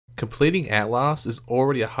Completing Outlast is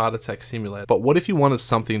already a heart attack simulator, but what if you wanted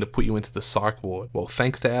something to put you into the psych ward? Well,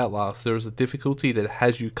 thanks to Outlast, there is a difficulty that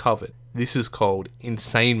has you covered. This is called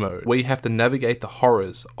Insane Mode, where you have to navigate the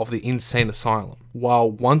horrors of the insane asylum.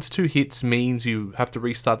 While 1 to 2 hits means you have to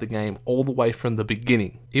restart the game all the way from the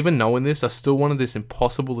beginning. Even knowing this, I still wanted this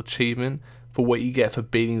impossible achievement for what you get for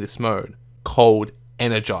beating this mode, called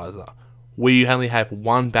Energizer, where you only have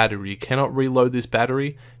 1 battery. You cannot reload this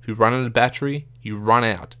battery. If you run out of battery, you run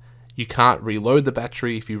out. You can't reload the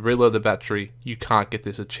battery. If you reload the battery, you can't get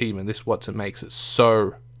this achievement. This is what makes it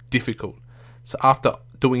so difficult. So after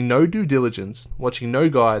doing no due diligence, watching no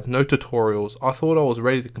guides, no tutorials, I thought I was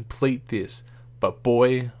ready to complete this. But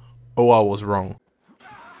boy, oh, I was wrong.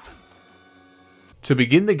 To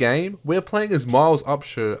begin the game, we're playing as Miles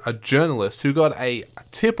Upshur, a journalist who got a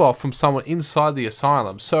tip-off from someone inside the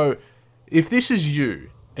asylum. So if this is you,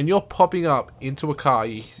 and you're popping up into a car,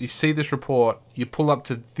 you see this report, you pull up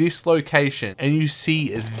to this location, and you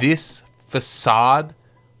see this facade,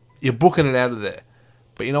 you're booking it out of there.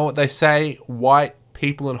 But you know what they say, white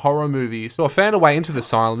people in horror movies. So I found a way into the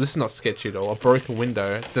asylum. This is not sketchy at all. A broken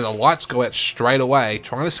window. Then the lights go out straight away,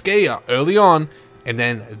 trying to scare you early on. And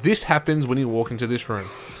then this happens when you walk into this room.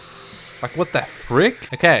 Like, what the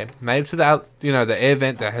frick? Okay, made it to the, the air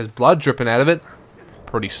vent that has blood dripping out of it.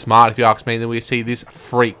 Pretty smart if you ask me. Then we see this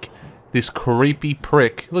freak, this creepy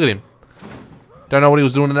prick. Look at him. Don't know what he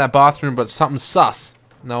was doing in that bathroom, but something sus.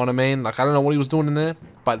 Know what I mean? Like, I don't know what he was doing in there.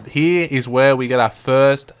 But here is where we get our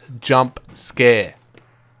first jump scare.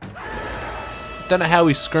 Don't know how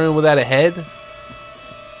he's screaming without a head.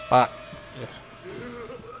 But,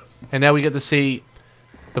 and now we get to see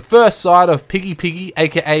the first sight of Piggy,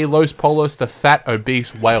 aka Los Polos, the fat,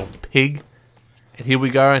 obese whale pig. And here we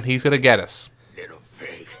go, and he's gonna get us.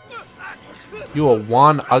 You are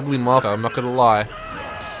one ugly motherfucker, I'm not gonna lie.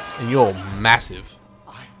 And you're massive.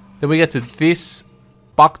 Then we get to this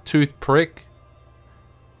buck-toothed prick.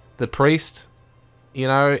 The priest. You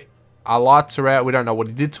know, our lights are out. We don't know what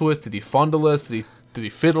he did to us. Did he fondle us? Did he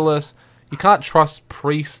fiddle us? You can't trust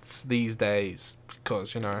priests these days.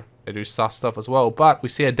 Because, they do sus stuff as well. But we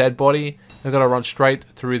see a dead body. We're gonna run straight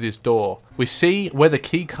through this door. We see where the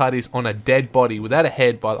key card is on a dead body without a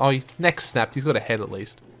head. But, oh, his neck snapped. He's got a head at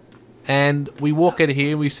least. And we walk out here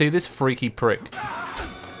and we see this freaky prick.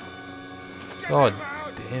 God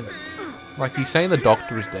damn it. Like, he's saying the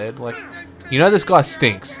doctor is dead. Like, this guy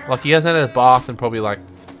stinks. Like, he hasn't had a bath in probably like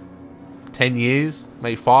 10 years,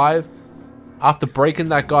 maybe 5. After breaking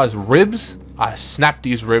that guy's ribs, I snapped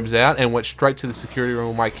his ribs out and went straight to the security room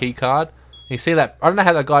with my key card. And you see that? I don't know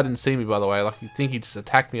how that guy didn't see me, by the way. Like, you think he just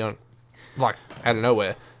attacked me out of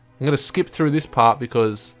nowhere. I'm going to skip through this part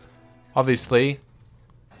because, obviously,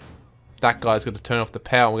 that guy's going to turn off the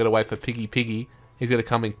power. We're going to wait for Piggy. He's going to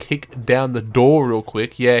come and kick down the door real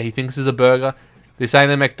quick. Yeah, he thinks it's a burger. This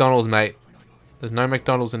ain't a McDonald's, mate. There's no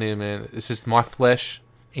McDonald's in here, man. It's just my flesh.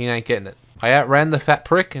 He ain't getting it. I outran the fat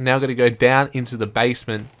prick, and now I'm going to go down into the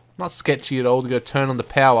basement. Not sketchy at all to go turn on the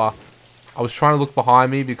power. I was trying to look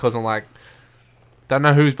behind me because I'm like, don't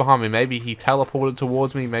know who's behind me. Maybe he teleported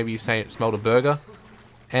towards me. Maybe he's saying it smelled a burger.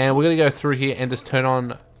 And we're going to go through here and just turn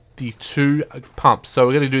on the 2 pumps. So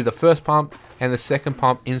we're going to do the first pump and the second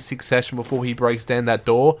pump in succession before he breaks down that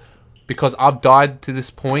door. Because I've died to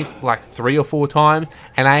this point like 3 or 4 times.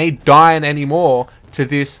 And I ain't dying anymore to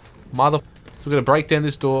this mother... So we're going to break down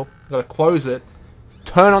this door. We're going to close it.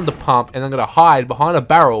 Turn on the pump. And I'm going to hide behind a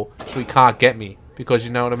barrel so he can't get me. Because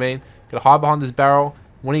you know what I mean? Going to hide behind this barrel.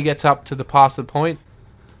 When he gets up to the past the point.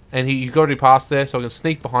 And he's already passed there. So I can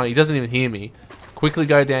sneak behind. He doesn't even hear me. Quickly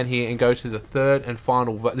go down here and go to the third and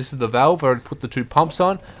final. This is the valve. I already put the 2 pumps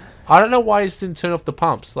on. I don't know why he just didn't turn off the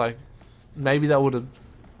pumps. Like, maybe that would have...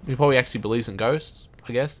 He probably actually believes in ghosts,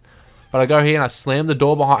 I guess. But I go here and I slam the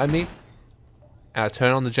door behind me. And I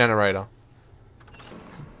turn on the generator.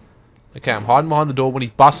 Okay, I'm hiding behind the door. When he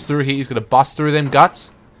busts through here, he's going to bust through them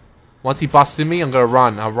guts. Once he busts in me, I'm going to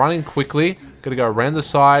run. I'm running quickly. Going to go around the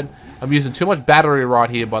side. I'm using too much battery right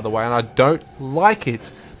here, by the way. And I don't like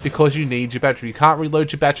it. Because you need your battery. You can't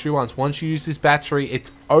reload your battery once. Once you use this battery,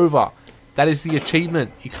 it's over. That is the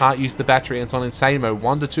achievement. You can't use the battery. And it's on insane mode.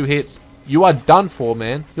 1 to 2 hits. You are done for,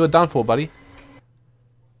 man. You are done for, buddy.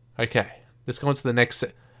 Okay. Let's go on to the next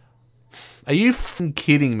set. Are you f***ing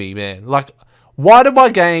kidding me, man? Like, why do my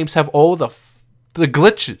games have all the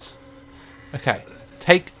glitches? Okay.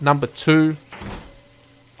 Take number 2.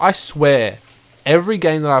 I swear, every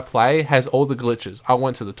game that I play has all the glitches. I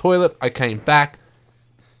went to the toilet. I came back.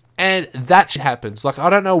 And that shit happens. Like,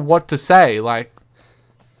 I don't know what to say. Like,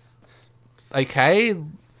 okay.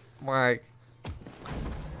 Like,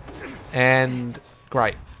 and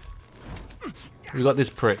great. We got this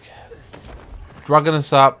prick. Drugging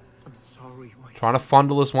us up. I'm sorry, Trying to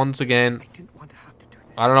fondle us once again. I didn't want to have to do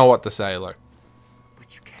this. I don't know what to say, like.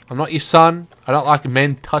 But you can't I'm not your son. I don't like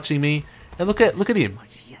men touching me. And look at him.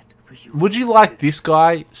 much yet for you. Would you like this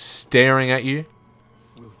guy staring at you,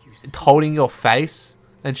 Will you see holding your face,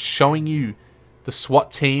 and showing you the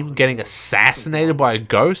SWAT team getting assassinated by a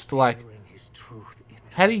ghost? Like, his truth in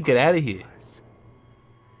how do you get out of here? ours?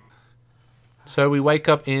 So we wake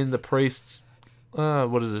up in the priest's,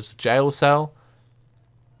 what is this, jail cell?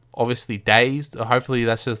 Obviously dazed. Hopefully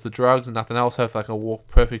that's just the drugs and nothing else. Hopefully I can walk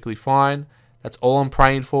perfectly fine. That's all I'm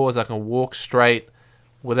praying for, is I can walk straight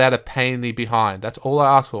without a pain in the behind. That's all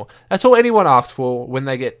I ask for. That's all anyone asks for when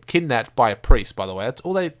they get kidnapped by a priest, by the way. That's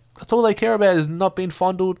all they care about, is not being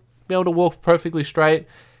fondled, be able to walk perfectly straight.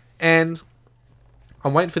 And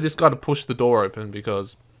I'm waiting for this guy to push the door open,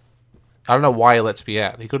 because I don't know why he lets me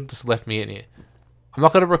out. He could have just left me in here. I'm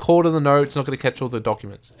not going to record all the notes, not going to catch all the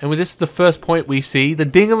documents. And with this, the first point we see the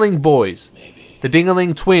Dingaling boys. The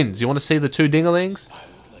Dingaling twins. You want to see the two Dingalings?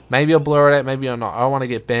 Maybe I'll blur it out, maybe I'll not. I don't want to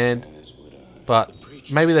get banned. But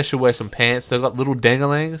maybe they should wear some pants. They've got little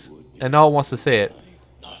Dingalings, and no one wants to see it.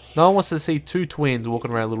 No one wants to see two twins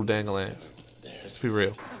walking around little Dingalings. Let's be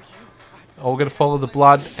real. We're going to follow the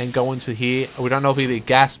blood and go into here. We don't know if it's a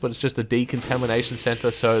gas, but it's just a decontamination center,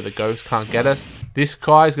 so the ghost can't get us. This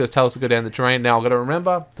guy is going to tell us to go down the drain. Now, I've got to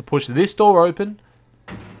remember to push this door open.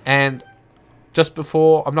 And just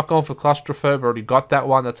before, I'm not going for claustrophobe. I already got that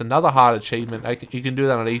one. That's another hard achievement. You can do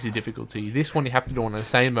that on easy difficulty. This one you have to do on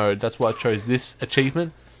insane mode. That's why I chose this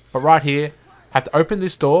achievement. But right here, I have to open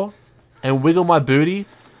this door and wiggle my booty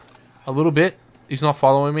a little bit. He's not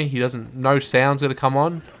following me. He doesn't. No sound's going to come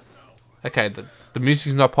on. Okay, the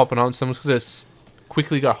music's not popping on, so I'm just going to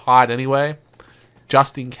quickly go hide anyway,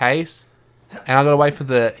 just in case. And I've got to wait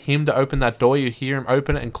for him to open that door. You hear him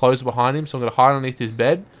open it and close it behind him, so I'm going to hide underneath his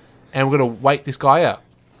bed. And we're going to wait this guy out.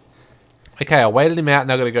 Okay, I waited him out.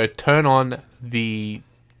 Now I'm going to go turn on the...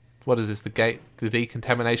 What is this? The gate? The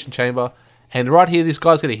decontamination chamber. And right here, this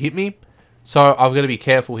guy's going to hit me. So I've got to be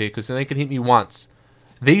careful here, because they can hit me once.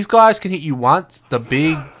 These guys can hit you once. The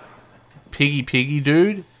big piggy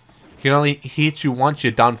dude can only hit you once.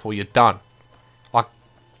 You're done for. You're done. Like,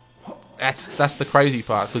 that's the crazy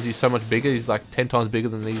part, because he's so much bigger. He's like 10 times bigger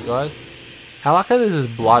than these guys. I like how there's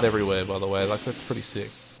blood everywhere, by the way. Like, that's pretty sick.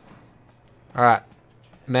 Alright,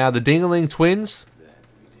 now the Dingaling twins,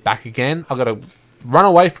 back again. I've got to run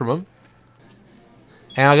away from them.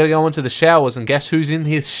 And I've got to go into the showers, and guess who's in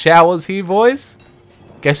his showers here, boys?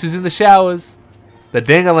 Guess who's in the showers? The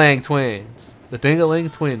Dingaling twins. The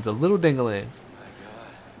Dingaling twins, the little Dingalings.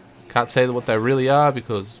 Can't say what they really are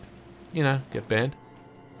because, you know, get banned.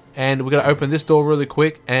 And we're going to open this door really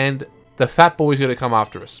quick, and the fat boy's going to come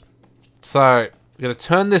after us. So, we're going to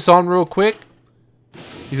turn this on real quick.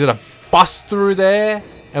 He's going to bust through there,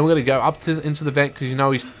 and we're going to go up into the vent, because you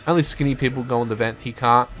know he's only skinny people go in the vent. He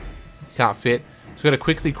can't fit. So we're going to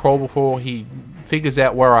quickly crawl before he figures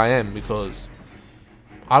out where I am, because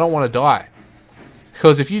I don't want to die.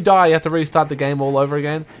 Because if you die, you have to restart the game all over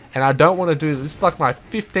again, and I don't want to do this. This is like my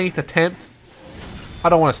 15th attempt. I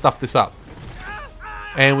don't want to stuff this up.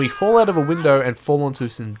 And we fall out of a window and fall onto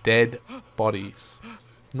some dead bodies.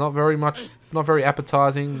 Not very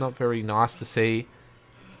appetizing, not very nice to see.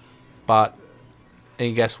 But,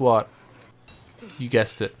 and guess what? You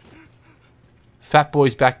guessed it. Fat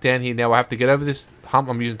boy's back down here now. I have to get over this hump.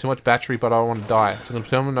 I'm using too much battery, but I don't want to die. So I'm going to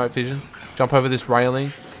turn on my night vision, jump over this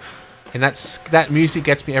railing. And that music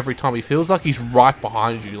gets me every time. He feels like he's right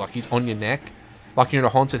behind you, like he's on your neck. Like you're in a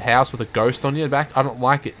haunted house with a ghost on your back. I don't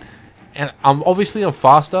like it. And I'm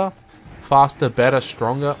faster, better,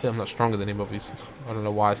 stronger. I'm not stronger than him, obviously. I don't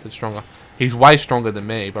know why I said stronger. He's way stronger than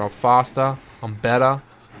me, but I'm faster, I'm better.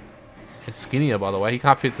 And skinnier, by the way. He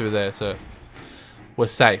can't fit through there, so we're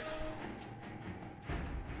safe.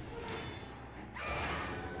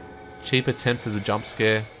 Cheap attempt at the jump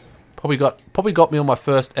scare. Probably got me on my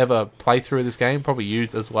first ever playthrough of this game. Probably you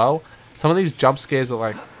as well. Some of these jump scares are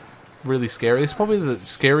like really scary. It's probably the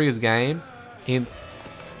scariest game in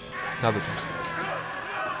another jump scare.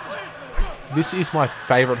 This is my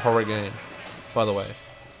favorite horror game, by the way.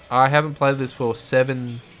 I haven't played this for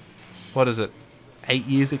 8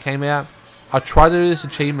 years it came out. I tried to do this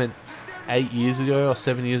achievement 8 years ago or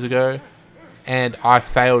 7 years ago, and I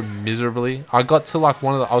failed miserably. I got to like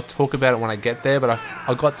I'll talk about it when I get there, but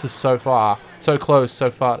I got to so close,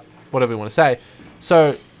 whatever you want to say.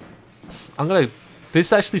 So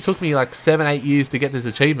this actually took me like 7-8 years to get this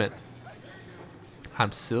achievement.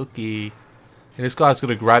 I'm silky. And this guy's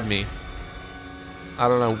gonna grab me. I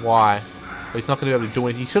don't know why. But he's not gonna be able to do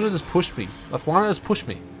anything. He should have just pushed me. Like, why not just push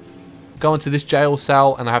me? go into this jail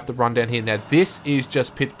cell, and I have to run down here. Now, this is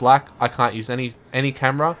just pitch black. I can't use any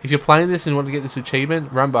camera. If you're playing this and you want to get this achievement,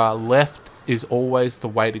 remember, left is always the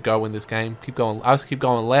way to go in this game. Keep going. I just keep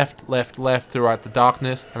going left, left, left throughout the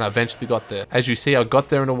darkness, and I eventually got there. As you see, I got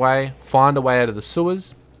there in a way, find a way out of the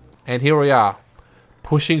sewers, and here we are,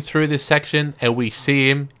 pushing through this section, and we see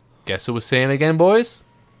him. Guess who we're seeing again, boys?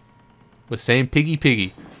 We're seeing Piggy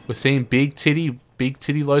Piggy. We're seeing Big Titty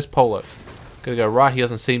Los Polos. Gonna go right. He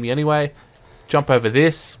doesn't see me anyway. Jump over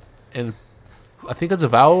this, and I think it's a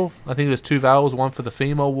valve. I think there's 2 valves, one for the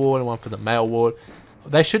female ward and one for the male ward.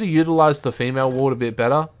 They should have utilized the female ward a bit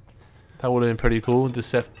better. That would have been pretty cool.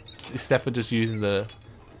 Except for just using the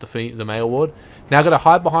male ward. Now I gotta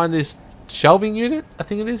hide behind this shelving unit. I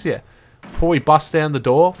think it is, yeah. Before he busts down the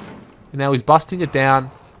door. And now he's busting it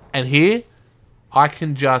down. And here, I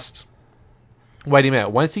can just wait him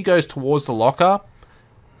out. Once he goes towards the locker,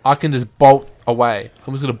 I can just bolt away.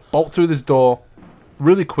 I'm just gonna bolt through this door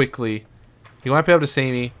really quickly. He won't be able to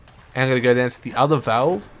see me. And I'm gonna go down to the other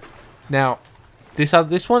valve. Now, this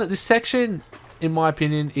section, in my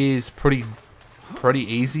opinion, is pretty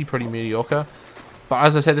easy, pretty mediocre. But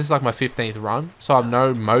as I said, this is like my 15th run, so I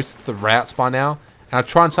know most of the routes by now. And I'm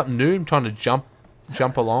trying something new. I'm trying to jump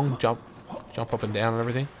along, jump up and down and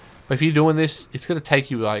everything. But if you're doing this, it's gonna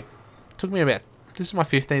take you like, took me about, this is my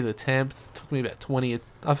 15th attempt. It took me about 20.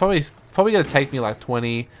 I'm probably gonna take me like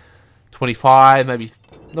 20, 25, maybe.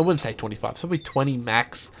 I wouldn't say 25. It's probably 20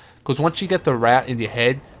 max. Because once you get the route in your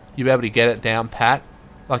head, you'll be able to get it down pat.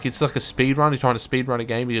 Like, it's like a speed run. You're trying to speed run a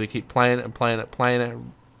game. You gotta keep playing it and playing it, playing it.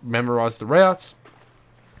 Memorize the routes.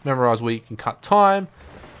 Memorize where you can cut time.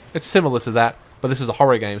 It's similar to that, but this is a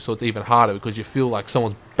horror game, so it's even harder because you feel like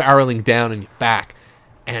someone's barreling down in your back,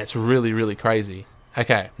 and it's really, really crazy.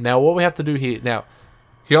 Okay, now what we have to do here. Now,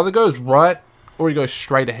 he either goes right or he goes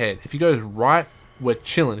straight ahead. If he goes right, we're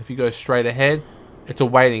chilling. If he goes straight ahead, it's a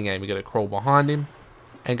waiting game. You gotta crawl behind him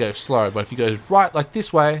and go slow. But if he goes right like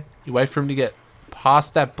this way, you wait for him to get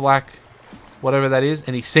past that black, whatever that is,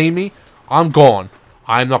 and he see me, I'm gone.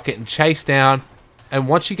 I'm not getting chased down. And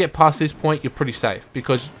once you get past this point, you're pretty safe,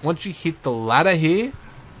 because once you hit the ladder here,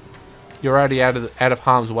 you're already out of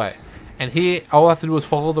harm's way. And here, all I have to do is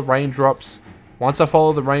follow the raindrops. Once I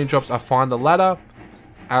follow the raindrops, I find the ladder.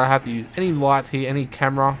 I don't have to use any light here, any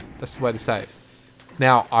camera. That's the way to save.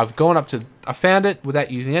 Now, I've gone up to, I found it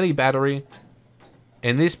without using any battery.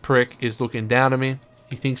 And this prick is looking down at me.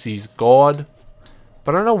 He thinks he's God.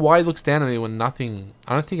 But I don't know why he looks down at me when nothing,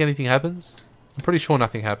 I don't think anything happens. I'm pretty sure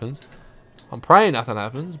nothing happens. I'm praying nothing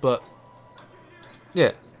happens, but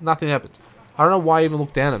yeah, nothing happens. I don't know why he even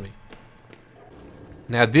looked down at me.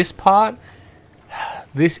 Now this part,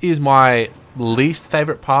 this is my least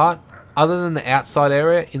favorite part, other than the outside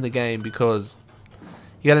area in the game, because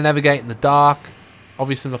you gotta navigate in the dark.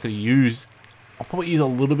 Obviously I'm not gonna use, I'll probably use a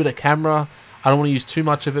little bit of camera. I don't want to use too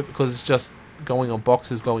much of it because it's just going on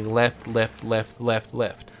boxes, going left, left, left, left,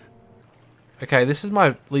 left. Okay, this is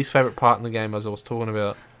my least favorite part in the game, as I was talking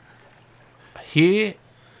about. Here,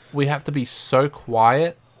 we have to be so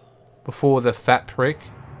quiet before the fat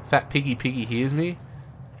piggy piggy hears me.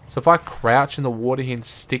 So if I crouch in the water here and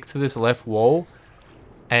stick to this left wall,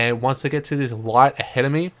 and once I get to this light ahead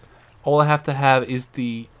of me, all I have to have is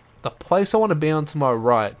the place I want to be on to my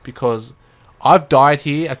right, because I've died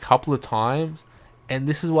here a couple of times, and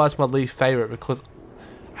this is why it's my least favorite, because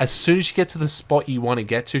as soon as you get to the spot you want to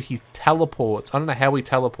get to, he teleports. I don't know how he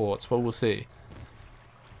teleports, but we'll see.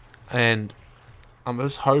 And I'm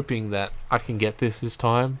just hoping that I can get this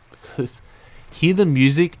time, because hear the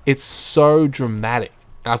music, it's so dramatic.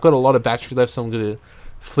 And I've got a lot of battery left, so I'm going to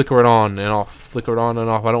flicker it on and off, flicker it on and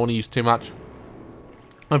off. I don't want to use too much.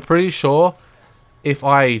 I'm pretty sure if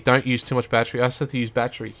I don't use too much battery, I just have to use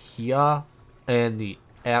battery here and the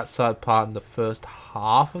outside part in the first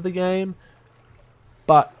half of the game.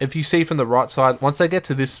 But if you see from the right side, once I get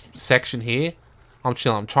to this section here, I'm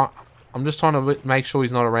chilling. I'm just trying to make sure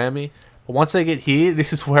he's not around me. But once I get here,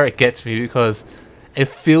 this is where it gets me, because it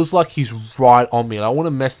feels like he's right on me. And I want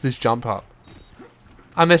to mess this jump up.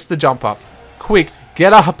 I messed the jump up. Quick,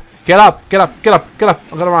 get up, get up, get up, get up, get up.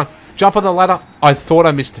 I'm gonna run. Jump on the ladder. I thought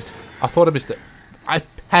I missed it. I thought I missed it. I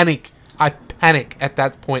panic at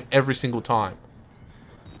that point every single time.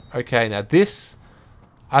 Okay, now this,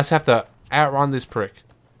 I just have to outrun this prick.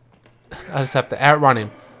 I just have to outrun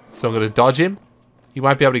him. So I'm going to dodge him. He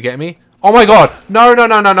won't be able to get me. Oh my god! No, no,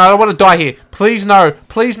 no, no, no. I don't want to die here. Please no.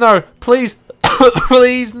 Please no. Please.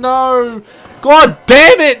 Please no. God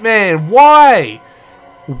damn it, man. Why?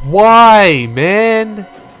 Why, man?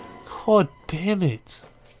 God damn it.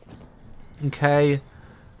 Okay.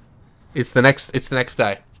 It's the next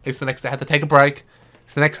day. It's the next day. I had to take a break.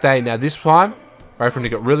 It's the next day. Now this time, wait for him to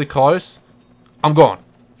get really close. I'm gone.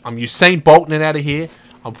 I'm Usain Bolting it out of here.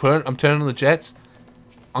 I'm turning on the jets.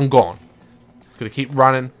 I'm gone. Just gonna keep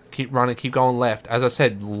running, keep going left. As I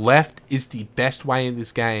said, left is the best way in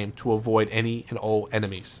this game to avoid any and all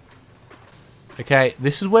enemies. Okay,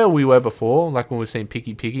 this is where we were before, like when we were seeing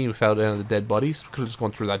Picky and we fell down to the dead bodies. Could have just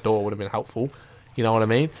gone through that door, would have been helpful. You know what I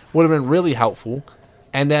mean? Would have been really helpful.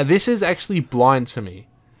 And now this is actually blind to me.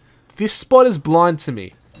 This spot is blind to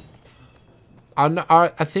me. I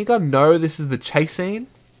think I know this is the chase scene.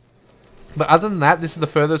 But other than that, this is the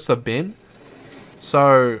furthest I've been.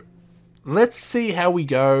 So, let's see how we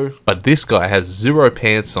go. But this guy has zero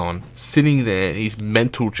pants on, sitting there in his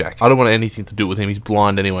mental jacket. I don't want anything to do with him. He's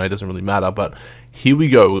blind anyway. It doesn't really matter. But here we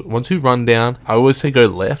go. Once we run down, I always say go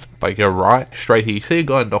left, but go right, straight here. You see a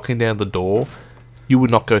guy knocking down the door? You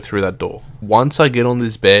would not go through that door. Once I get on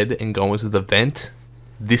this bed and go into the vent,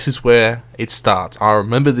 this is where it starts. I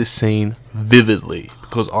remember this scene vividly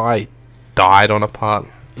because I died on a part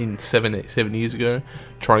in 7 years ago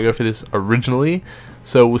trying to go for this originally.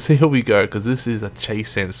 So we'll see how we go, because this is a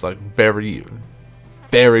chase scene. It's like very,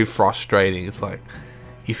 very frustrating. It's like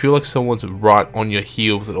you feel like someone's right on your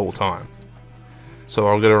heels at all time. So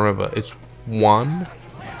I'm gonna remember, it's 1,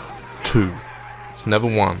 2. It's never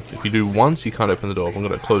 1. If you do once, you can't open the door. I'm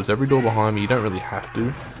gonna close every door behind me. You don't really have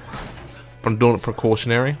to. I'm doing it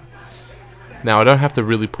precautionary. Now I don't have to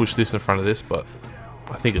really push this in front of this, but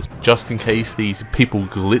I think it's just in case these people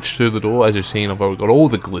glitch through the door. As you've seen, I've already got all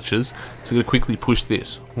the glitches. So I'm going to quickly push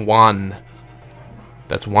this. 1.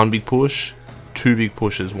 That's 1 big push. 2 big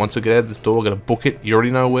pushes. Once I get out of this door, I'm going to book it. You already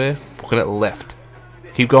know where. Booking it left.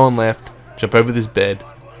 Keep going left. Jump over this bed.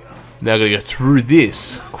 Now I'm going to go through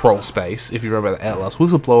this crawl space. If you remember the Outlast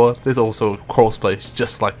whistleblower, there's also a crawl space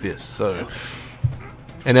just like this. So,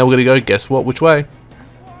 and now we're going to go, guess what, which way?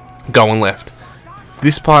 Going left.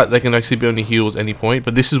 This part, they can actually be on your heels any point,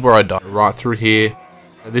 but this is where I died, right through here.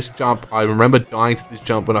 This jump, I remember dying to this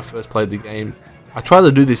jump when I first played the game. I tried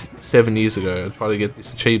to do this 7 years ago. I tried to get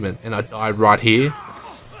this achievement, and I died right here.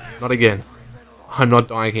 Not again. I'm not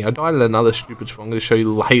dying here. I died at another stupid spot. I'm going to show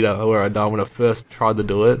you later where I died when I first tried to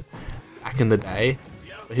do it, back in the day.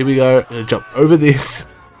 But here we go. I'm going to jump over this.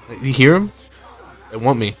 You hear them? They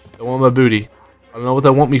want me. They want my booty. I don't know what they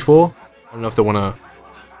want me for. I don't know if they want to,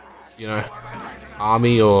 you know,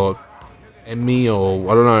 army or end me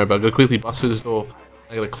or I don't know, but I'm gonna quickly bust through this door.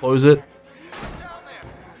 I'm gonna close it,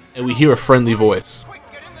 and we hear a friendly voice,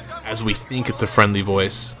 as we think it's a friendly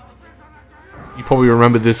voice. You probably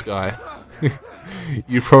remember this guy.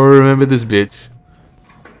 You probably remember this bitch.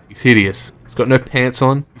 He's hideous. He's got no pants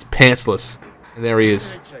on. He's pantsless, and there he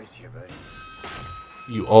is.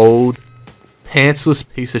 You old pantsless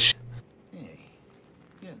piece of shit. Hey,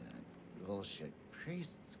 you're that bullshit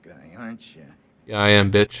priest's guy, aren't you? Yeah, I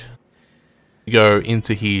am, bitch. You go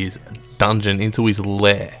into his dungeon, into his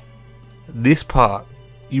lair. This part,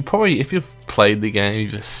 you probably, if you've played the game,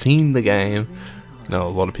 you've seen the game. I know a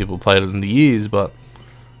lot of people played it in the years, but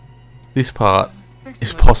this part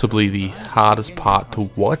is possibly the hardest part to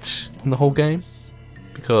watch in the whole game,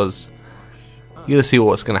 because you gotta see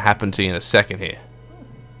what's gonna happen to you in a second here.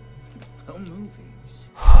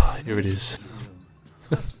 Here it is.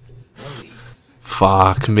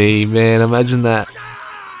 Fuck me, man. Imagine that.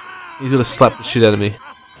 He's gonna slap the shit out of me.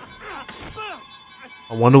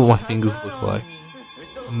 I wonder what my fingers look like.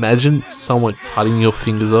 Imagine someone cutting your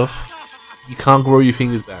fingers off. You can't grow your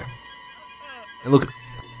fingers back. And look,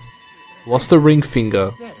 lost the ring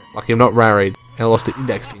finger, like I'm not married, and I lost the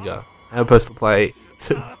index finger. I'm supposed to play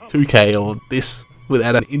 2K or this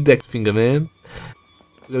without an index finger, man.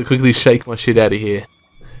 I'm gonna quickly shake my shit out of here.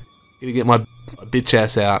 Gonna get my bitch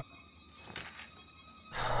ass out.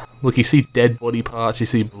 Look, you see dead body parts, you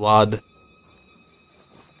see blood.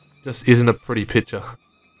 Just isn't a pretty picture.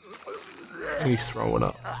 He's throwing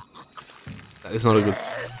up. That is not a good...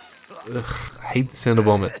 Ugh, I hate the sound of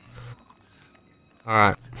vomit.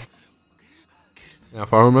 Alright. Now,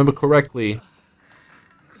 if I remember correctly,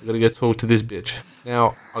 I gotta go talk to this bitch.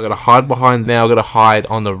 Now, I gotta hide behind... Now I gotta hide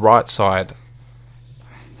on the right side.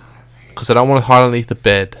 Because I don't want to hide underneath the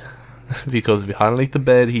bed. Because if you hide underneath the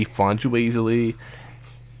bed, he finds you easily.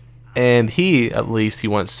 And here, at least, he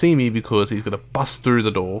won't see me because he's going to bust through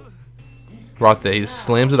the door. Right there, he just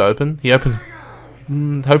slams it open. He opens...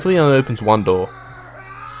 hopefully he only opens one door.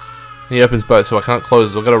 And he opens both, so I can't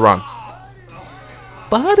close it. I've got to run.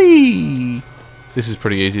 Buddy! This is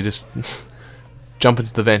pretty easy. Just jump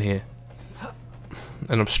into the vent here.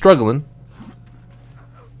 And I'm struggling.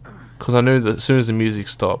 Because I knew that as soon as the music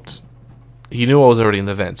stopped, he knew I was already in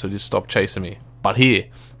the vent, so he just stopped chasing me. But here,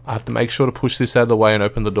 I have to make sure to push this out of the way and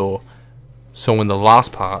open the door. So in the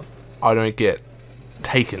last part, I don't get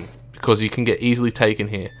taken, because you can get easily taken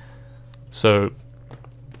here. So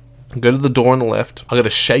go to the door on the left. I gotta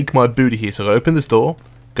shake my booty here. So I gotta open this door,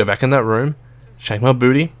 go back in that room, shake my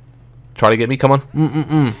booty, try to get me, come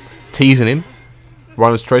on, teasing him,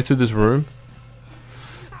 run straight through this room,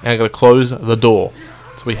 and I gotta close the door.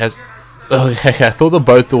 So he has, okay, I thought that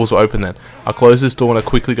both doors were open then. I close this door and I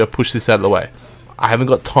quickly go push this out of the way. I haven't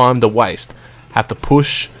got time to waste. Have to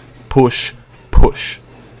push, push, push.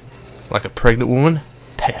 Like a pregnant woman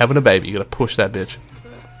having a baby, you gotta push that bitch.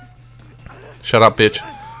 Shut up, bitch.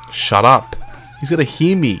 Shut up. He's gotta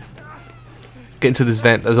hear me. Get into this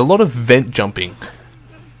vent. There's a lot of vent jumping.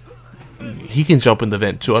 He can jump in the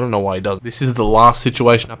vent too. I don't know why he does. This is the last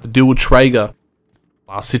situation. I have to deal with Traeger.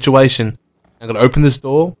 Last situation. I'm gonna open this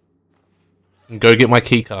door and go get my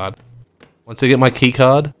key card. Once I get my key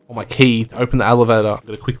card, or my key to open the elevator, I'm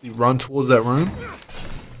gonna quickly run towards that room,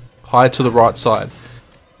 hide to the right side,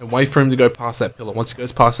 and wait for him to go past that pillar. Once he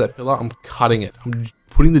goes past that pillar, I'm cutting it. I'm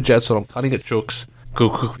putting the jets on, I'm cutting it chooks. Go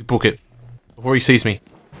quickly book it before he sees me.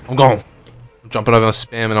 I'm gone. I'm jumping over, I'm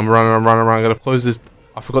spamming, I'm running. I gotta close this.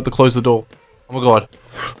 I forgot to close the door. Oh my god.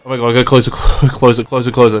 I gotta close it, close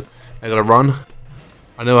it. I gotta run.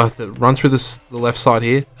 I know I have to run through the left side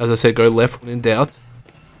here. As I said, go left when in doubt.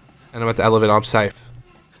 And I'm at the elevator, I'm safe.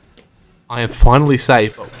 I am finally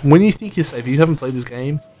safe. But when you think you're safe, if you haven't played this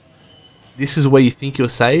game, this is where you think you're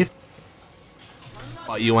safe.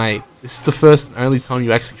 But you ain't. This is the first and only time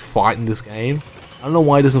you actually fight in this game. I don't know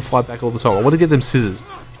why he doesn't fight back all the time. I want to get them scissors.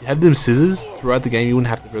 If you have them scissors throughout the game, you wouldn't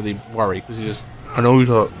have to really worry. Because you just, I know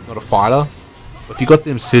you're not a fighter. But if you got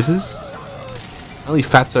them scissors, only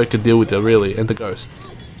Fatso could deal with it, really. And the ghost.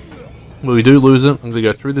 When we do lose him, I'm going to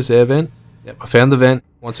go through this air vent. Yep, I found the vent.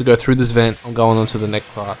 Once I go through this vent, I'm going on to the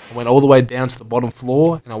next part. I went all the way down to the bottom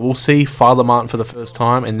floor, and I will see Father Martin for the first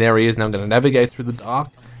time, and there he is. Now I'm going to navigate through the dark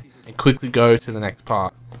and quickly go to the next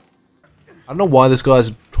part. I don't know why this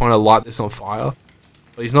guy's trying to light this on fire,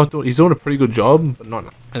 but he's doing a pretty good job, but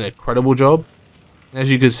not an incredible job. And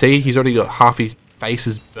as you can see, he's already got half his face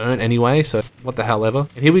is burnt anyway, so what the hell ever.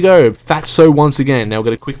 And here we go, Fatso once again. Now we're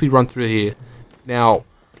going to quickly run through here. Now,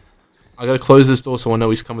 I gotta close this door so I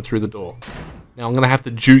know he's coming through the door. Now I'm gonna have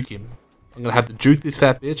to juke him. I'm gonna have to juke this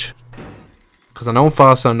fat bitch. Because I know I'm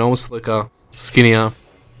faster, I know I'm slicker, skinnier,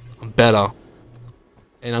 I'm better.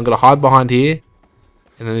 And I'm gonna hide behind here.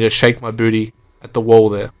 And then I'm gonna shake my booty at the wall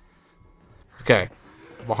there. Okay.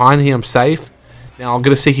 Behind here I'm safe. Now I'm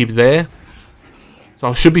gonna see him there. So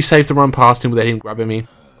I should be safe to run past him without him grabbing me.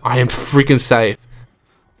 I am freaking safe.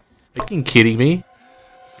 Are you kidding me?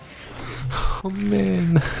 Oh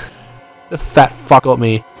man. The fat fuck got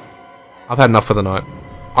me. I've had enough for the night.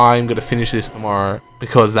 I'm gonna finish this tomorrow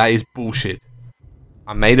because that is bullshit.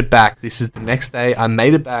 I made it back. This is the next day. I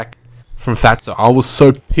made it back from Fatso. I was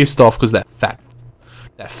so pissed off because that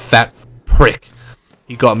fat prick,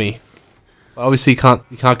 he got me. But obviously, you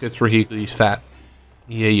can't go through here because he's fat.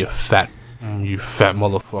 Yeah, you fat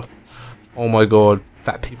motherfucker. Oh my god,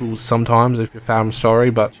 fat people sometimes. If you're fat, I'm sorry,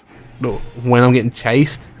 but look, when I'm getting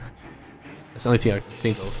chased, that's the only thing I can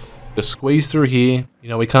think of. Just squeeze through here. You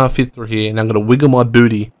know, we can't fit through here. And I'm going to wiggle my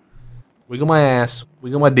booty. Wiggle my ass.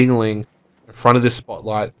 Wiggle my dingling in front of this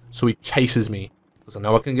spotlight so he chases me. Because I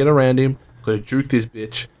know I can get around him. I'm going to juke this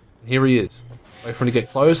bitch. And here he is. Wait for him to get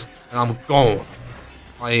close. And I'm gone.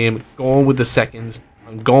 I am gone with the seconds.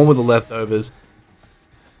 I'm gone with the leftovers.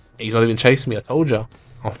 He's not even chasing me. I told you.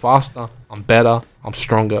 I'm faster. I'm better. I'm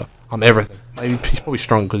stronger. I'm everything. Maybe he's probably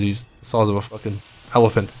strong because he's the size of a fucking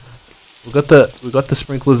elephant. We got the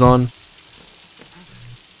sprinklers on.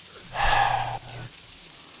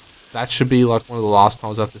 That should be like one of the last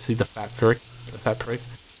times I have to see the fat prick.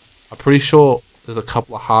 I'm pretty sure there's a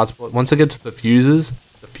couple of hard spots. Once I get to the fuses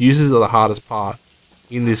are the hardest part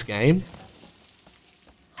in this game.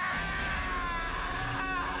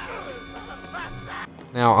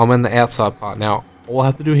 Now I'm in the outside part. Now all I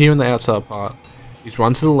have to do here in the outside part is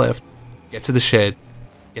run to the left, get to the shed,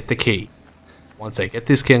 get the key. Once I get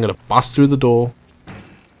this key, I'm going to bust through the door.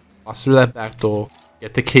 Bust through that back door.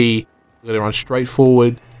 Get the key. I'm going to run straight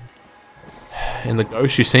forward. And the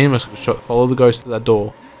ghost, you see him, I'm going to follow the ghost to that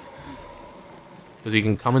door. Because he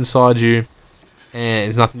can come inside you. And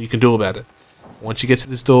there's nothing you can do about it. Once you get to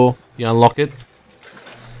this door, you unlock it.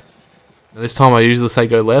 Now this time I usually say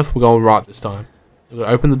go left. We're going right this time. I'm going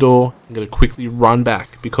to open the door. I'm going to quickly run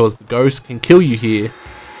back. Because the ghost can kill you here.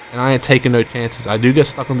 And I ain't taking no chances. I do get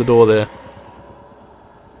stuck on the door there.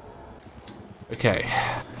 Okay,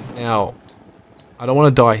 now I don't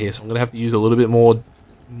want to die here, so I'm gonna have to use a little bit more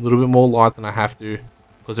light than I have to,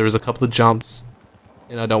 because there is a couple of jumps,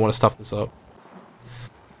 and I don't want to stuff this up.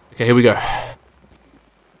 Okay, here we go.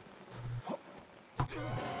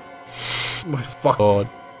 My fuck god.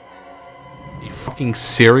 Are you fucking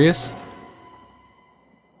serious?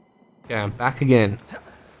 Okay, I'm back again.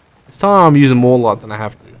 This time I'm using more light than I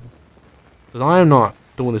have to. Because I am not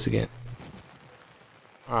doing this again.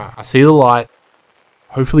 Alright, I see the light.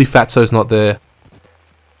 Hopefully Fatso's not there.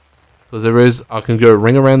 Because there is, I can go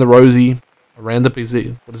ring around the rosy. Around the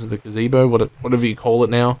gazebo. What is it, the gazebo? Whatever you call it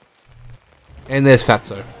now. And there's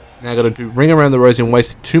Fatso. Now I gotta do ring around the rosy and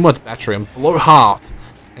waste too much battery. I'm below half.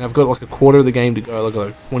 And I've got like a quarter of the game to go.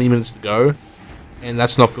 Like 20 minutes to go. And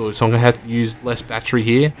that's not good. So I'm gonna have to use less battery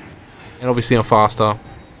here. And obviously I'm faster.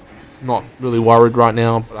 Not really worried right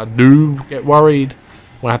now. But I do get worried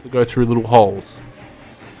when I have to go through little holes.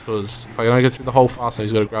 Because if I don't go through the hole faster,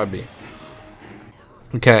 he's gotta grab me.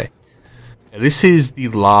 Okay. Now this is the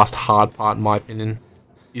last hard part in my opinion.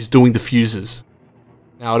 Is doing the fuses.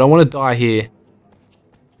 Now I don't want to die here.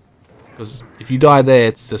 Because if you die there,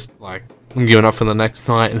 it's just like, I'm giving up for the next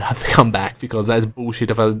night and have to come back. Because that's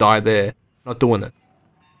bullshit if I die there. Not doing it.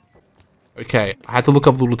 Okay, I had to look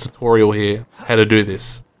up a little tutorial here. How to do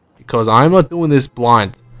this. Because I'm not doing this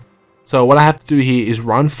blind. So what I have to do here is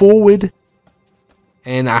run forward.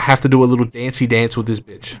 And I have to do a little dancey dance with this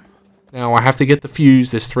bitch. Now I have to get the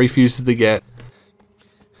fuse. There's 3 fuses to get.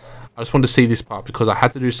 I just wanted to see this part because I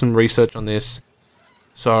had to do some research on this.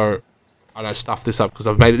 So I don't stuff this up because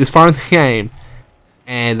I've made it this far in the game.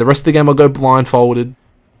 And the rest of the game I'll go blindfolded.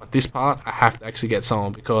 But this part I have to actually get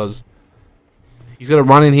someone because he's got to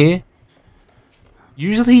run in here.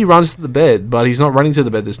 Usually he runs to the bed, but he's not running to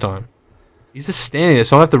the bed this time. He's just standing there,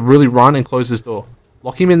 so I have to really run and close this door.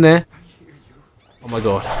 Lock him in there. Oh my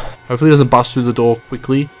god. Hopefully he doesn't bust through the door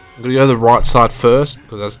quickly. I'm going to go to the right side first,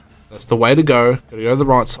 because that's the way to go. Got to go to the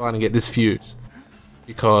right side and get this fuse.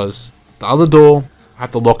 Because the other door, I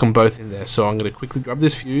have to lock them both in there. So I'm going to quickly grab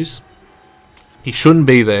this fuse. He shouldn't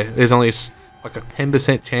be there. There's only like a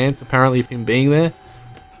 10% chance, apparently, of him being there.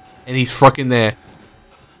 And he's fucking there.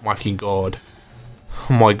 My fucking god.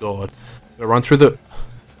 Oh my god. I'm going to run through the...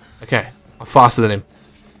 Okay, I'm faster than him.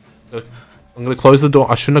 I'm going to close the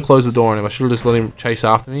door. I shouldn't have closed the door on him. I should have just let him chase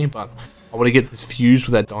after me. But I want to get this fuse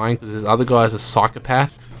without dying. Because this other guy is a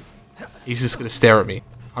psychopath. He's just going to stare at me.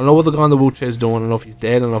 I don't know what the guy in the wheelchair is doing. I don't know if he's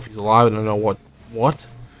dead. I don't know if he's alive. I don't know what.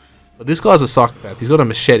 But this guy's a psychopath. He's got a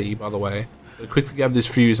machete, by the way. I'm going to quickly grab this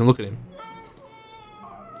fuse and look at him.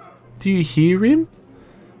 Do you hear him?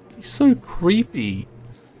 He's so creepy.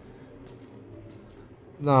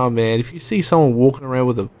 Nah, man. If you see someone walking around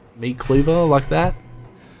with a meat cleaver like that,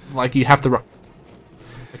 like you have to run.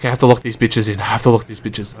 Okay, I have to lock these bitches in. I have to lock these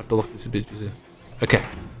bitches. I have to lock these bitches in. Okay.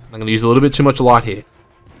 I'm going to use a little bit too much light here.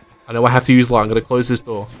 I know I have to use light. I'm going to close this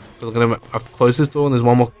door. Because I'm going to have to close this door and there's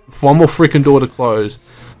one more freaking door to close.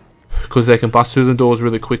 Because they can bust through the doors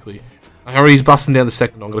really quickly. I already he's busting down the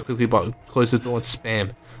second door. I'm going to quickly close this door and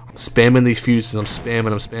spam. I'm spamming these fuses. I'm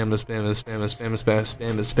spamming.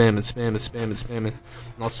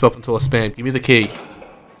 Not stop until I spam. Give me the key.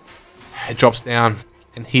 It drops down.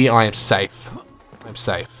 And here I am safe. I'm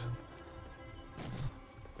safe.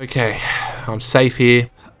 Okay. I'm safe here.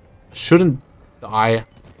 I shouldn't die.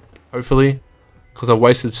 Hopefully. Because I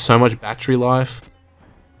wasted so much battery life.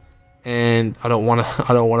 And I don't want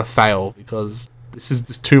to fail. Because this is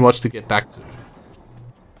just too much to get back to.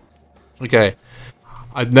 Okay.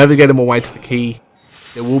 I'd navigate him away to the key.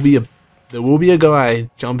 There will be a guy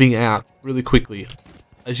jumping out really quickly.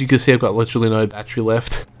 As you can see, I've got literally no battery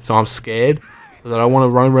left, so I'm scared because I don't want to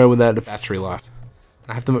run around without a battery life.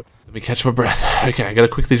 I have to let me catch my breath. Okay, I gotta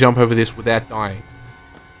quickly jump over this without dying.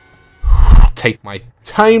 Take my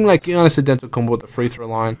time like an accidental combo with the free throw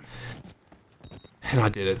line, and I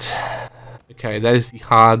did it. Okay, that is the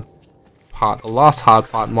hard part, the last hard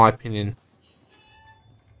part in my opinion.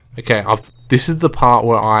 Okay, this is the part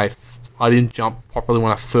where I didn't jump properly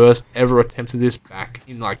when I first ever attempted this back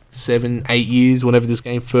in like 7-8 years whenever this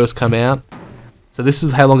game first came out. So this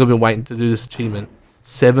is how long I've been waiting to do this achievement.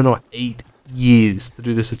 7 or 8 years to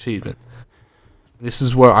do this achievement. This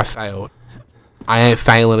is where I failed. I ain't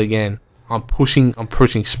failing again. I'm pushing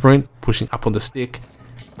sprint, pushing up on the stick.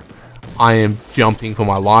 I am jumping for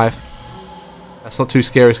my life. That's not too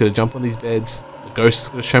scary. It's going to jump on these beds. The ghost is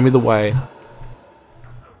going to show me the way.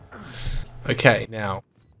 Okay, now,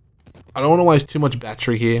 I don't want to waste too much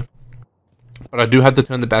battery here, but I do have to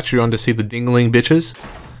turn the battery on to see the dingling bitches,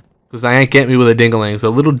 because they ain't get me with a dingling. So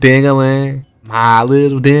little dingling, my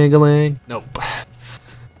little dingling. Nope.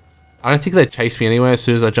 I don't think they chase me anyway as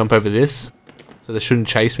soon as I jump over this, so they shouldn't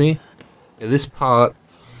chase me. Yeah, this part,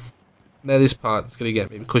 now this part's gonna get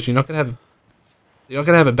me because you're not gonna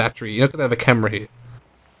have a battery, you're not gonna have a camera here.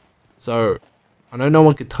 So I know no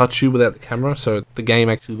one can touch you without the camera, so the game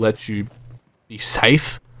actually lets you be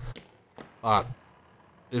safe. But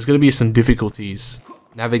there's going to be some difficulties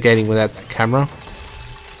navigating without that camera.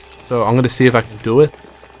 So I'm going to see if I can do it.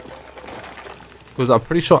 Because I'm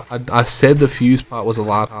pretty sure I said the fuse part was the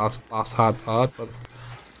last hard part, but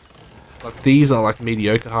like these are like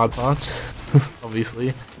mediocre hard parts. Obviously,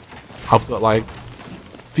 I've got like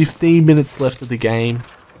 15 minutes left of the game,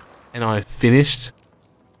 and I finished.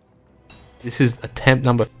 This is attempt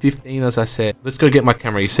number 15, as I said. Let's go get my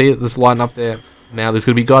camera. You see it? There's lighting up there. Now there's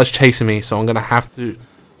gonna be guys chasing me, so I'm gonna have to.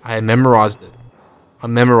 I memorized it. I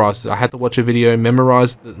memorized it. I had to watch a video,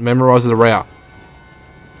 memorize the route.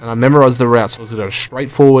 And I memorized the route, so I was going to go straight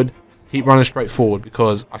forward, keep running straight forward,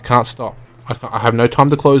 because I can't stop. I have no time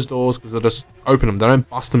to close doors, because they'll just open them. They don't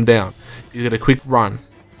bust them down. You get a quick run.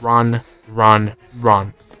 Run, run,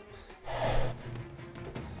 run.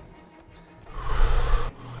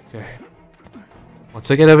 Okay. Once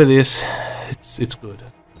I get over this, it's good.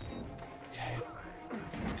 Okay.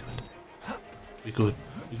 Good. We're good.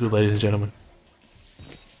 We're good, ladies and gentlemen.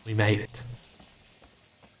 We made it.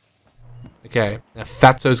 Okay, now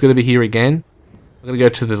Fatso's going to be here again. I'm going to go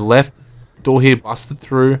to the left door here, bust it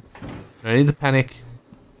through. No need to panic.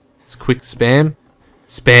 It's quick spam.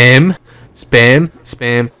 Spam. Spam.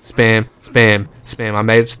 Spam. Spam. Spam. Spam. I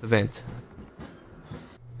made it to the vent.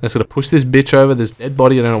 I'm just going to push this bitch over. This dead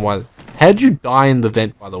body. I don't know why. How'd you die in the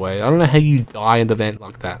vent, by the way? I don't know how you die in the vent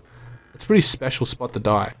like that. It's a pretty special spot to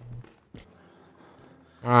die.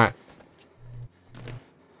 Alright.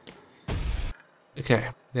 Okay,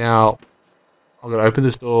 now I'm going to open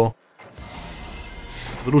this door.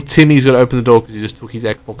 Little Timmy's going to open the door because he just took his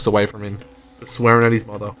Xbox away from him. Just swearing at his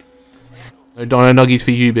mother. No dino nuggies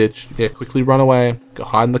for you, bitch. Yeah, quickly run away. Go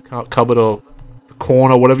hide in the cupboard or the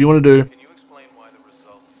corner, whatever you want to do. Can you explain why the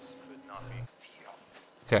results could not be here?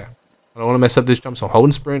 Okay. I don't want to mess up this jump, so I'm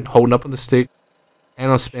holding sprint, holding up on the stick,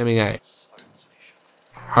 and I'm spamming A.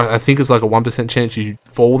 I think it's like a 1% chance you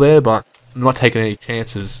fall there, but I'm not taking any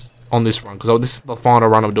chances on this run because this is the final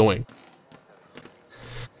run I'm doing.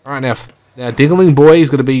 Alright, now Dingling Boy is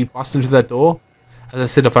going to be busting through that door. As I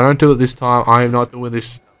said, if I don't do it this time, I am not doing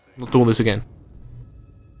this. I'm not doing this again.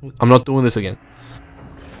 I'm not doing this again.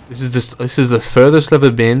 This is the furthest I've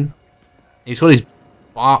ever been. He's got his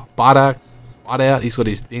butt out. He's got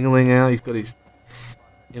his dingling out. He's got his,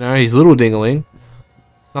 his little dingling.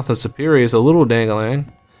 Nothing superior. It's a little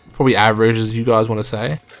dangling. Probably average, as you guys want to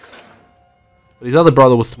say. But his other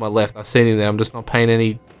brother was to my left. I've seen him there. I'm just not paying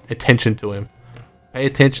any attention to him. Pay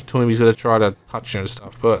attention to him. He's going to try to touch you and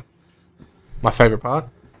stuff. But my favorite part,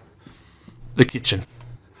 the kitchen.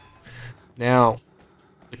 Now,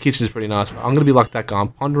 the kitchen is pretty nice. But I'm going to be like that guy. I'm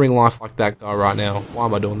pondering life like that guy right now. Why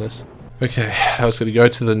am I doing this? Okay, I was going to go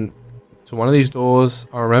to one of these doors.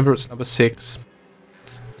 I remember it's number 6.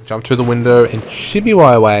 Jump through the window and shimmy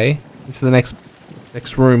my way into the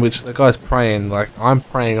next room, which the guy's praying. Like, I'm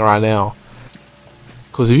praying right now.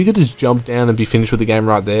 Because if you could just jump down and be finished with the game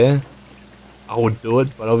right there, I would do it.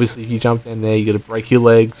 But obviously, if you jump down there, you got to break your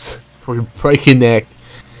legs, probably break your neck.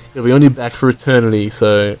 You'll be on your back for eternity.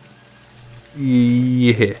 So,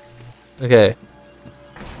 yeah. Okay.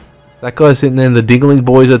 That guy's sitting there, and the Dingling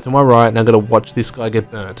Boys are to my right, and I'm going to watch this guy get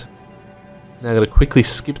burnt. Now I'm going to quickly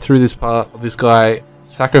skip through this part of this guy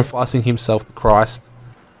sacrificing himself to Christ.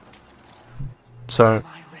 So,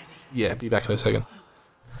 yeah, be back in a second.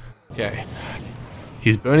 Okay.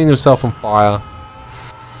 He's burning himself on fire.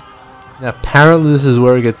 Now, apparently this is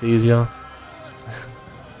where it gets easier.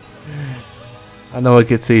 I know it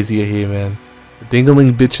gets easier here, man. The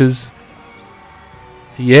Dingling bitches.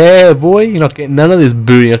 Yeah, boy, you're not getting none of this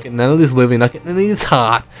booty, you're not getting none of this living, you're not getting none of this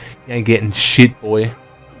heart. You ain't getting shit, boy. You're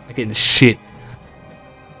not getting shit.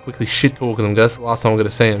 Quickly shit talking them, that's the last time I'm gonna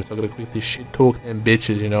see them, so I'm gonna quickly shit talk them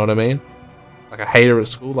bitches, you know what I mean? Like a hater at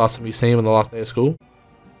school, last time you see him on the last day of school.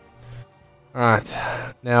 Alright,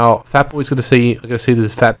 now Fat Boy's gonna see, I'm gonna see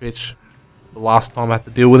this fat bitch the last time I have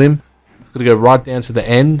to deal with him. I'm gonna go right down to the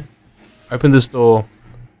end, open this door,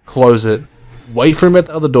 close it, wait for him at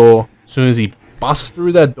the other door. As soon as he busts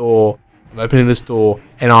through that door, I'm opening this door,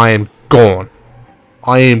 and I am gone.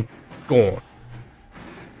 I am gone.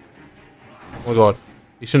 Oh my god.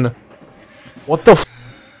 You shouldn't have... What the f...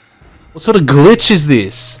 What sort of glitch is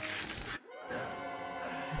this?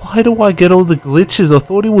 Why do I get all the glitches? I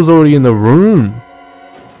thought he was already in the room.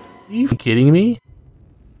 Are you kidding me?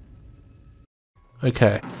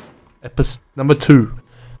 Okay. Episode number 2.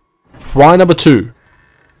 Try number 2.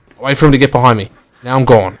 Wait for him to get behind me. Now I'm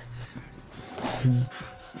gone.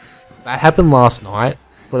 That happened last night.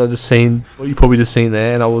 What I just seen... What you probably just seen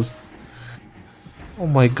there, and I was... Oh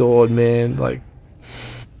my god, man. Like...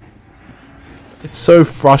 It's so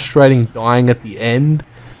frustrating dying at the end.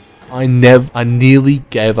 I nearly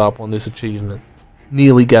gave up on this achievement.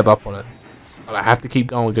 Nearly gave up on it. But I have to keep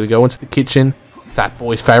going. We're going to go into the kitchen. Fat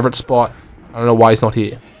Boy's favourite spot. I don't know why he's not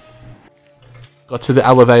here. Got to the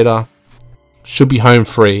elevator. Should be home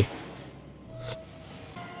free.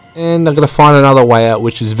 And I'm going to find another way out,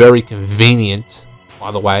 which is very convenient,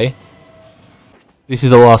 by the way. This is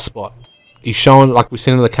the last spot. He's showing, like we've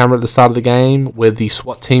seen on the camera at the start of the game, where the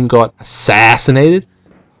SWAT team got assassinated.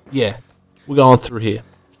 Yeah, we're going through here.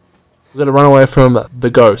 We've got to run away from the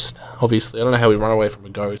ghost, obviously. I don't know how we run away from a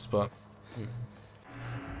ghost, but...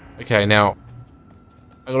 Okay, now...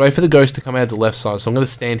 I'm going to wait for the ghost to come out of the left side, so I'm going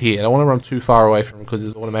to stand here. I don't want to run too far away from him because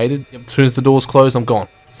it's automated. Yep, as soon as the door's closed, I'm gone.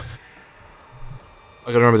 I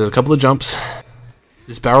got to remember, there's a couple of jumps.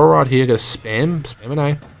 This barrel right here, got to spam an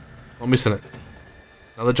A. Not missing it.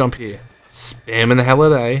 Another jump here. Spamming the hell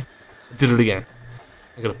out of A. I did it again.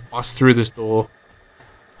 I got to bust through this door.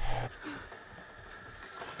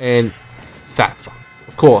 And fat fuck.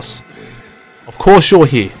 Of course. Of course you're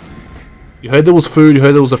here. You heard there was food, you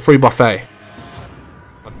heard there was a free buffet.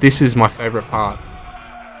 But this is my favourite part.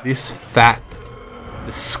 This fat,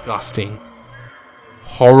 disgusting,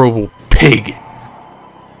 horrible pig.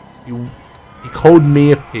 He called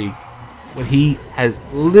me a pig when he has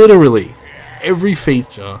literally every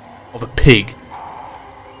feature of a pig.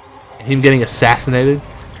 And him getting assassinated,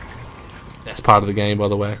 best part of the game, by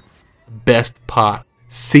the way. Best part.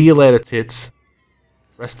 See you later, tits.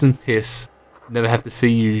 Rest in piss. Never have to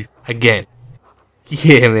see you again.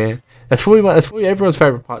 Yeah, man. That's probably everyone's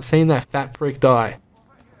favourite part. Seeing that fat prick die.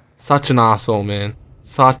 Such an arsehole, man.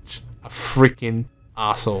 Such a freaking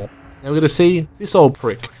arsehole. Now we're going to see this old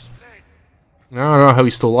prick. I don't know how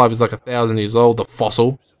he's still alive. He's like 1,000 years old. The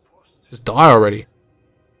fossil. Just die already.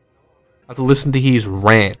 I have to listen to his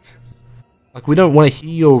rant. Like, we don't want to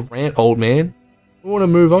hear your rant, old man. We want to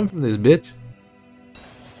move on from this, bitch.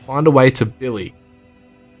 Find a way to Billy.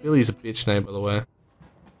 Billy's a bitch name, by the way.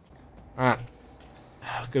 Alright.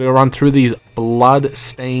 Gonna run through these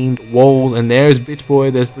blood-stained walls, and there's bitch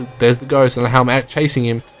boy. There's the ghost, and how I'm out chasing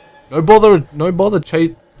him. No bother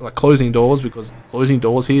like closing doors, because closing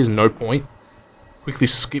doors here is no point. Quickly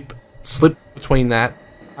slip between that.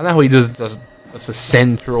 I know how he does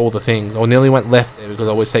ascend through all the things. I nearly went left there because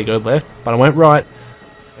I always say go left, but I went right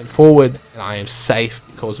and forward, and I am safe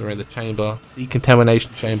because we're in the chamber,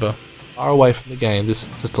 decontamination chamber, far away from the game. This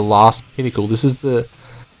is the last pinnacle. This is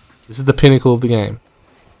the pinnacle of the game.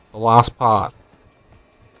 The last part.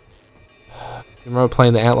 Remember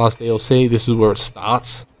playing the Outlast DLC? This is where it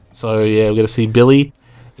starts. So yeah, we're gonna see Billy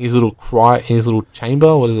in his little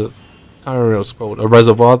chamber. What is it? I can't remember what it's called. A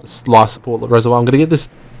reservoir. This life support reservoir. I'm gonna get this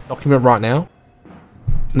document right now.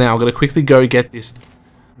 Now I'm gonna quickly go get this.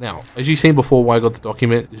 Now, as you've seen before, why I got the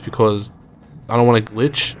document is because I don't want to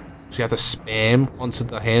glitch. So you have to spam onto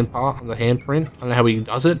the hand part, on the handprint. I don't know how he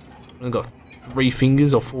does it. I've got 3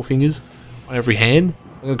 fingers or 4 fingers on every hand.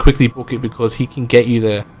 I'm going to quickly book it because he can get you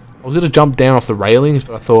there. I was going to jump down off the railings,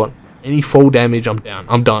 but I thought, any fall damage, I'm down.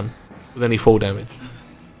 I'm done with any fall damage.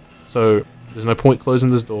 So, there's no point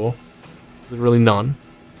closing this door. Literally none.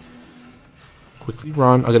 Quickly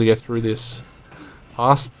run. I got to get through this.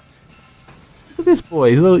 Past. Look at this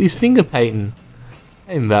boy. He's finger painting.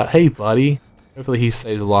 Hey, buddy. Hopefully he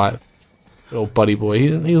stays alive. Good old buddy boy.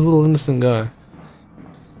 He was a little innocent guy.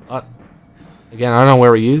 But, again, I don't know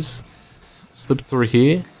where he is. Slip through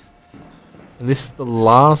here. And this is the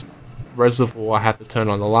last reservoir I have to turn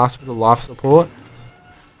on. The last bit of life support.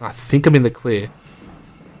 I think I'm in the clear.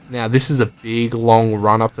 Now, this is a big, long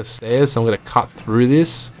run up the stairs, so I'm going to cut through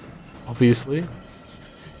this, obviously.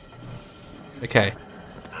 Okay.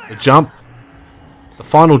 The jump. The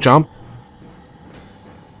final jump.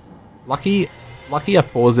 Lucky I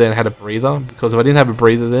paused there and had a breather, because if I didn't have a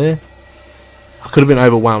breather there, I could have been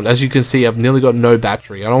overwhelmed. As you can see, I've nearly got no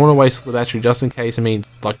battery. I don't want to waste the battery just in case. I mean,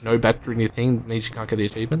 like, no battery in your thing means you can't get the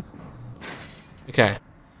achievement. Okay.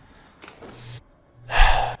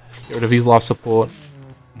 Get rid of his life support.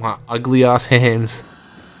 My ugly ass hands.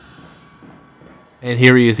 And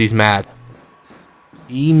here he is. He's mad.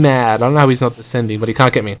 He mad. I don't know how he's not descending, but he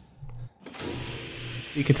can't get me.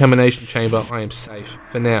 Decontamination chamber. I am safe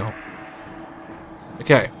for now.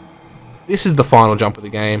 Okay. This is the final jump of the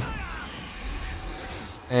game.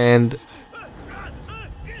 And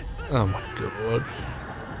oh my god.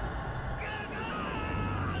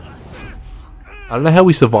 I don't know how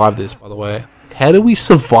we survived this, by the way. How do we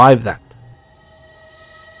survive that?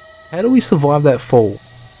 How do we survive that fall?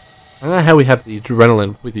 I don't know how we have the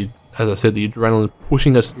adrenaline with the, as I said, the adrenaline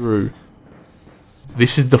pushing us through.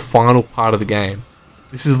 This is the final part of the game.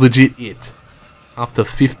 This is legit it. after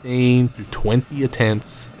 15 to 20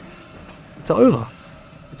 attempts, it's over.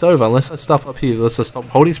 It's over unless I stuff up here. Unless I stop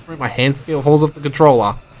holding sprint, my hand holds up the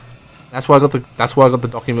controller. That's why I got the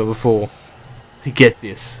document before. To get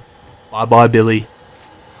this. Bye bye, Billy.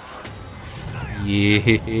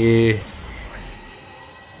 Yeah.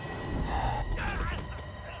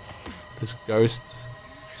 This ghost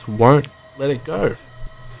just won't let it go.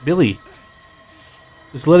 Billy.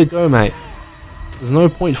 Just let it go, mate. There's no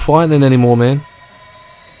point fighting it anymore, man.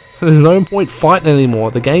 There's no point fighting it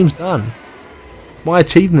anymore. The game's done. My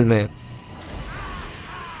achievement, man.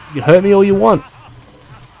 You hurt me all you want.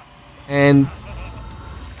 And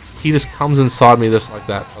he just comes inside me just like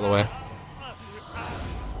that, by the way.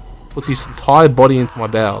 Puts his entire body into my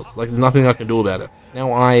bowels. Like, there's nothing I can do about it.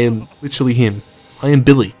 Now I am literally him. I am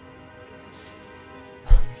Billy.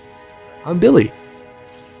 I'm Billy.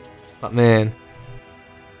 But man,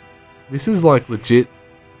 this is like legit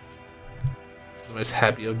the most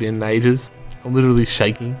happy I've been in ages. I'm literally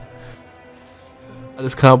shaking. I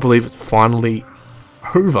just can't believe it's finally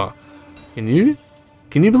over. Can you?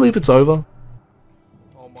 Can you believe it's over?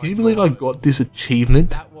 Oh my Can you believe I got this achievement?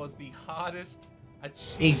 That was the hardest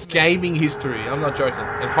in gaming history. I'm not joking.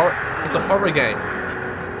 It's a horror game.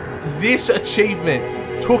 This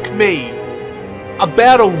achievement took me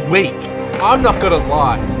about a week. I'm not gonna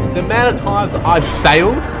lie. The amount of times I've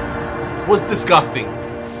failed was disgusting.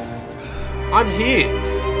 I'm here.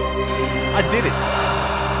 I did it.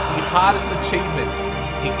 The hardest achievement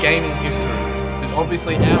in gaming history. There's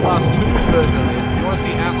obviously Outlast 2 version of this. If you want to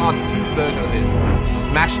see Outlast 2 version of this,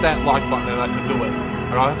 smash that like button and I can do it.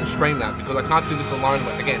 And I'll have to stream that because I can't do this alone.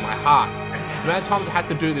 But again, my heart. The amount of times I had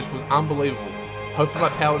to do this was unbelievable. Hopefully my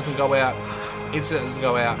power doesn't go out. Internet doesn't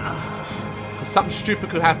go out. Because something stupid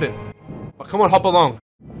could happen. But come on, hop along.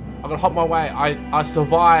 I gotta hop my way. I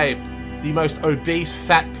survived the most obese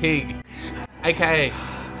fat pig. AKA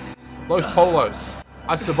Los Polos.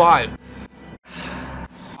 I survived.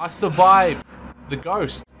 I survived the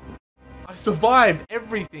ghost. I survived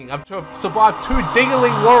everything. I've survived 2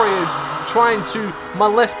 dingling warriors trying to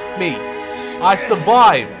molest me. I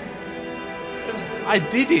survived. I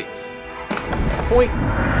did it.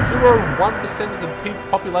 0.01% of the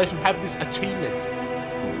population have this achievement.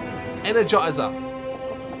 Energizer.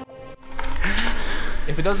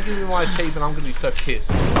 If it doesn't give me my achievement, I'm gonna be so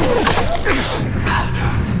pissed.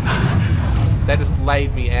 They just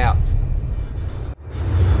laid me out.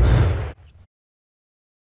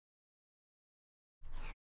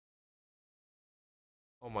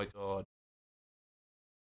 Oh my god.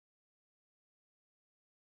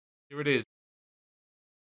 Here it is.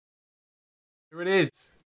 Here it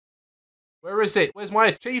is. Where is it? Where's my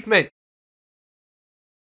achievement?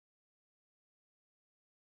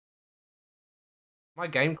 My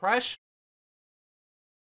game crash?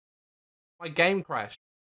 My game crashed.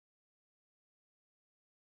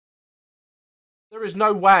 There is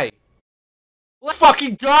no way. Let's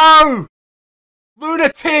fucking go!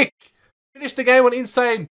 Lunatic! Finish the game on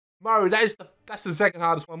insane mode. That's the second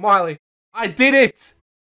hardest one. Miley, I did it!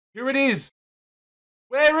 Here it is.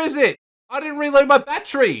 Where is it? I didn't reload my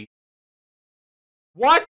battery.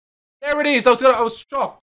 What? There it is. I was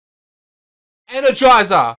shocked.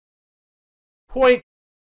 Energizer.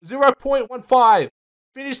 0.15.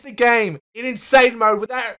 Finish the game in insane mode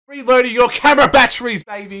without reloading your camera batteries,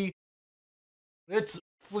 baby. Let's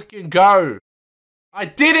freaking go. I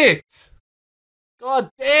did it. God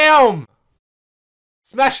damn.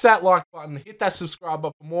 Smash that like button. Hit that subscribe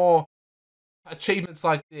button for more achievements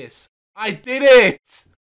like this. I did it.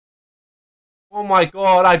 Oh my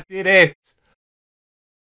god, I did it.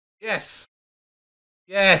 Yes.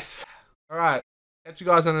 Yes. Alright. Catch you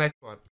guys on the next one.